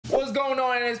What's going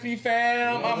on, NSP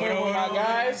fam? I'm here with my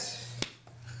guys.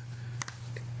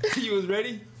 You was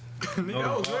ready? Nigga,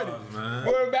 I was ready, man.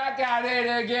 We're back out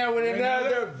here again with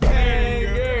another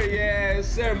banger. Yes,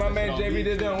 sir. My man JB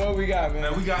did done. What we got,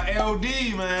 man? We got LD,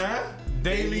 man.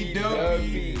 Daily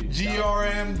Duppy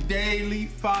Grm Daily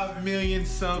 5 million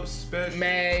subs special.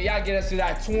 Man, y'all get us to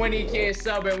that 20K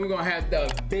sub and we're gonna have the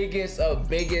biggest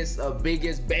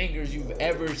bangers you've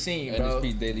ever seen, bro.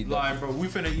 NSP Daily Duppy. Like, bro, we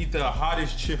finna eat the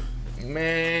hottest chip.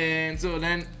 Man, so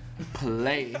then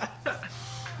play.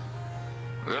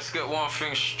 Let's get one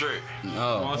thing straight.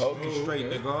 Straight,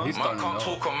 nigga. Man can't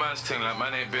talk a man's thing like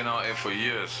man ain't been out here for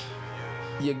years.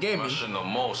 You get me? Mashing the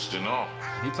most, you know.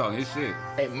 He talking his shit.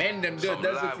 Hey, man, them do Some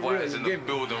does it live for real. wires in You the get me?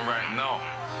 building right now.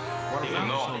 You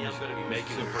know.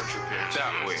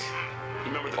 That way.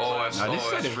 Now this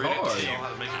shit is hard.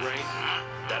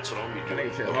 That's what I'm doing.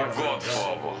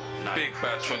 Godfather. Big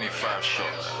bad 25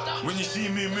 shots. When you see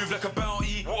me move like a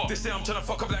bounty, they say I'm trying to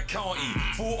fuck up that county.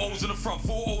 4 O's in the front,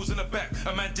 4 O's in the back.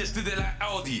 A man just did it like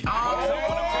Audi.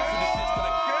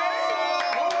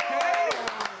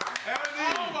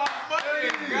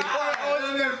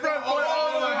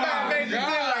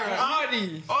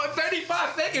 Oh,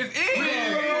 35 seconds in!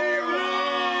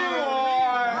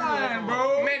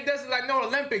 Man, that's like no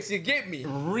Olympics, you get me?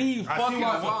 I see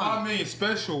why for 5 million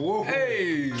special. Whoa.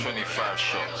 Hey! 25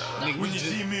 shots. When you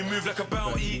see me move like a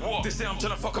bounty, they say I'm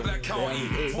trying to fuck up that county.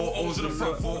 4 O's in the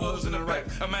front, 4 O's in the back.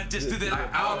 A man just did it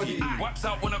like Audi. Wipes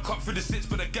out when I cut through the six,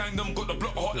 but the gang them got the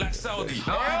block hot like Saudi.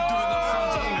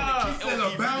 I ain't doing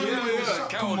that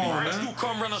Come on, man. Still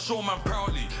come round and show man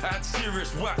proudly. I had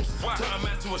serious whaps. Turn a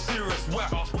man to a serious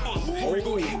whap. Before we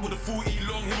got hit with a 40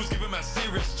 long, he was giving man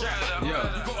serious chat.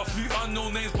 Yeah. We got a few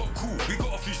unknown names, but cool. We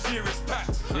got a few serious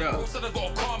packs. Yeah. Bro said I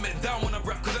gotta calm it down when I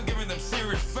rap, cause I'm giving them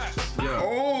serious facts. Yeah.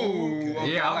 Oh!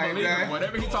 Yeah, I believe him.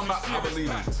 Whatever he talking about, I believe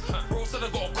him. Bro said I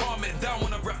gotta calm it down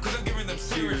when I rap, cause I'm giving them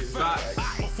serious facts.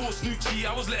 Before Snoochie,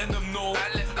 I was letting them know. I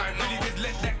really did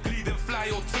let that bleed and fly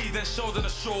OT, then showed in the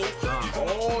show.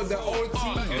 Oh, the OT.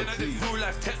 Then I did real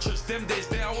life Tetris. Them days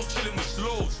there, I was chilling with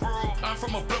slows. I'm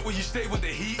from a block where you stay with the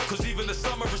heat, cause even the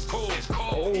summer is cold.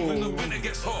 Even the winter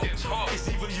gets hot. It's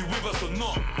either you with us or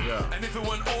not. Yeah. And if it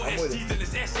went OSD, then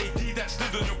it's SAD that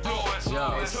slid on your block.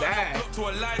 Yeah. It's sad. Block to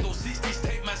a Lido, 60s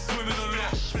tape man swimming a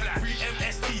lot. Free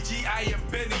MSTG, I am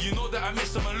Benny, you know that I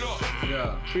miss them a lot.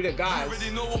 Yeah. Free the You guys. already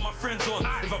know what my friends on.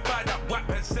 If I buy that whap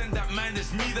and send that man,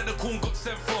 it's me that the corn got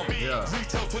sent from. Yeah.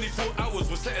 Retail 24 hours,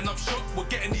 we're setting up shop, we're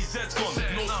getting these Zeds gone.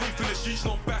 No sleep in the streets,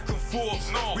 no back and forth.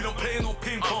 We don't play no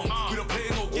ping pong, we don't play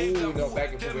no games. Ooh, no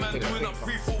back and Them forth, man no doing ping up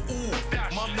free for all.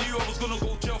 Mum knew I was gonna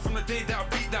go jail from the day that I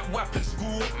beat that whap in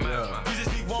school. Yeah. We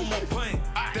just need one more point.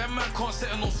 That man can't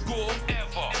settle no score.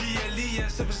 GLE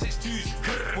and 762s,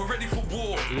 we're ready for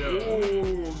war.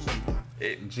 Ooh.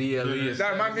 GLE is.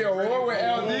 That might be a war with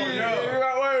LD.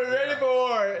 We're ready for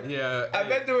war. Yeah. I've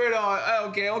been through it all.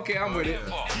 Okay, I'm with it.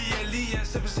 GLE and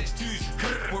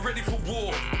 762s, we're ready for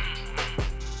war.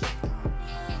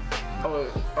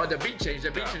 Oh, the beat change.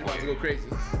 The beat change about to go crazy.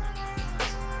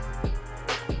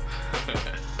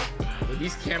 But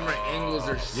these camera angles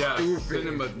are Yeah, stupid.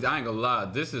 cinema, I ain't gonna lie,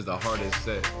 this is the hardest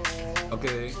set.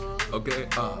 Okay, okay,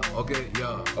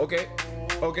 yeah. Okay.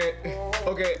 Oh,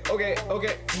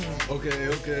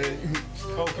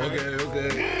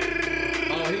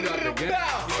 Oh, he got the game.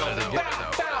 Pow.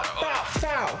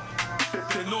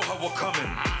 They know how we're coming.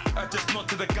 I just nod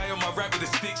to the guy on my right with the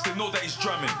sticks, they know that he's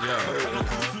drumming. Yeah.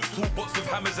 Mechanical suits, toolbox with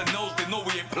hammers and nails, they know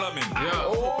we ain't plumbing.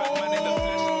 Yeah. Batman in the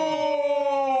flesh.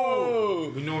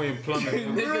 We know we ain't plumbing.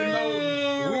 Nigga, no,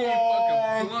 we ain't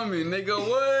fucking plumbing, nigga.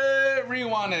 What?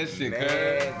 Rewind that shit,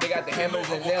 Man, they got the hammers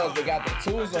and nails. They got the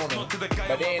tools on them, but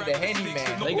they ain't the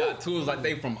handyman. They got tools like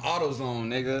they from AutoZone,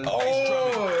 nigga. Oh,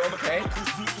 okay.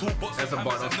 That's a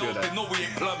bar, don't feel that. They know we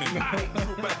ain't plumbing.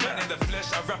 Batman in the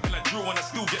flesh, I rapping like drill and I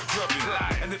still get drubbing.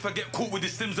 And if I get caught with the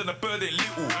Sims and the bird ain't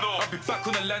little, I'll be back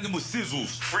on the landing with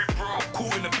sizzles. Free bro, I'm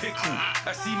caught in a pickle.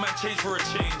 I see man change for a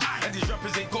change, and these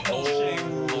rappers ain't got no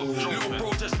shame. Little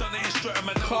bro just done it in straight,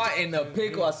 man. Caught in a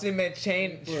pickle. I see man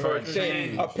change for a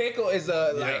change. A pickle is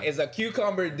a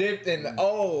cucumber dipped in.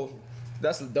 Oh,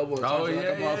 that's a double entendre like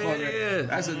a motherfucker.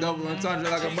 That's a double entendre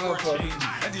like a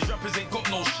motherfucker. And these rappers ain't got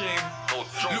no shame.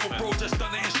 Little bro just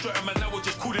done it in straight, man. Now we're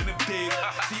just calling him Dave.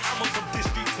 See, I'm on some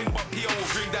district thing, but P.O. will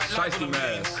bring that life on the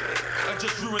mains. I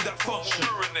just ruined that function.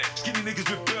 Skinny niggas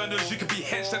with burners, you could be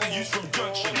hench that they use from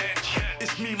Junction.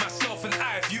 It's me, myself, and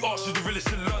I. If you ask who's the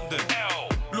realest in London.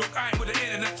 Look, I ain't with the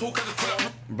internet talk, I just pull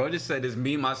up. Bro just said it's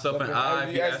me, myself, and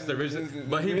I. He asked the richest,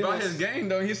 but he brought his game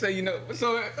though. He said, you know,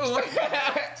 so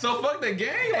fuck the game.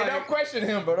 Hey, Like, don't question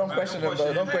him, bro. Don't question him,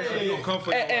 bro. Don't question him.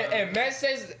 And man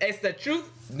says it's the truth,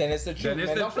 then it's the truth.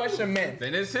 Man, don't question man.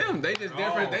 Then it's him. They just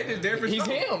different. They just different. He's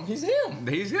him. He's him.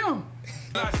 He's him.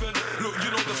 Look,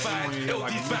 you know the vibe.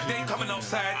 LD's back, they ain't coming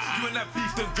outside. You and that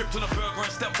beef then dripped on a burger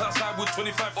and stepped outside with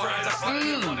 25 fries.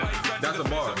 That's a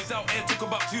bar. He's out here talking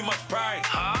about too much pride.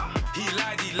 He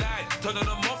lied. Turning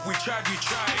them off, we tried.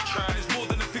 There's more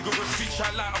than a figure of speech. I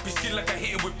light up his skin like I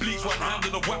hit him with bleach. One hand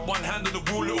on the whack, one hand on the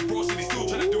wall. Little bro said he's still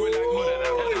trying to do it like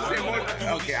me.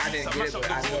 Okay, I didn't get it,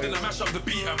 but I know Then I mash up the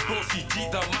beat and Broski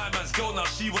deep down my man's girl. Now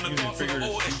she wanna dance with the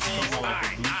old SGs.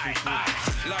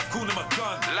 Live cool in my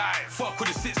gun. Fuck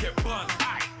with the sits get bun.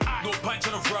 No punch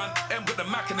on the run. M got the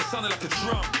Mac and it sounded like a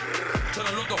drum. Trying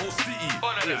to lock the whole city.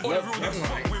 All the real niggas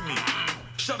fuck with me.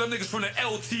 Shut them niggas from the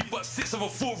LT, but sits of a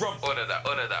full rum. Order that.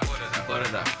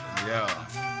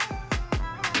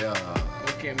 Yeah.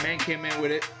 Okay, man came in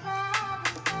with it.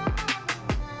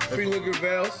 Free Liquor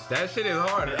Bells. That shit is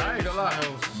hard. I ain't gonna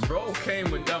lie. Bro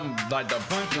came with them, like the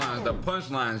punchlines. The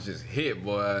punchlines just hit,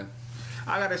 boy.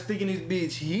 I gotta stick in this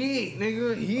bitch. Heat,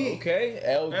 nigga. Heat. Okay,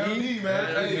 LD,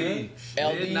 man.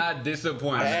 LD Did not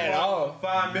disappoint at all.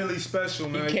 5 milli special,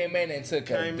 man. He came in and took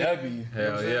a W.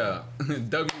 Hell yeah.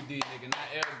 WD, nigga, not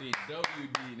LD.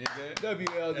 WD, nigga.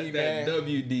 WLD, man.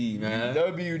 WD, man.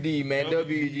 WD, man.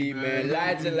 WD, man.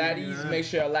 Lads and laddies, make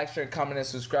sure you like, share, comment, and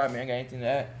subscribe, man. Got anything to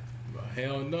add?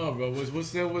 Hell no, bro.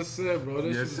 What's up, bro?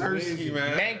 This is crazy,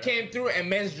 man. Man came through and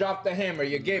men's dropped the hammer.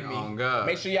 You get me? Oh, God.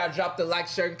 Make sure y'all drop the like,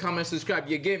 share, comment, subscribe.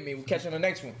 You get me? We'll catch you on the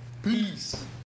next one. Peace.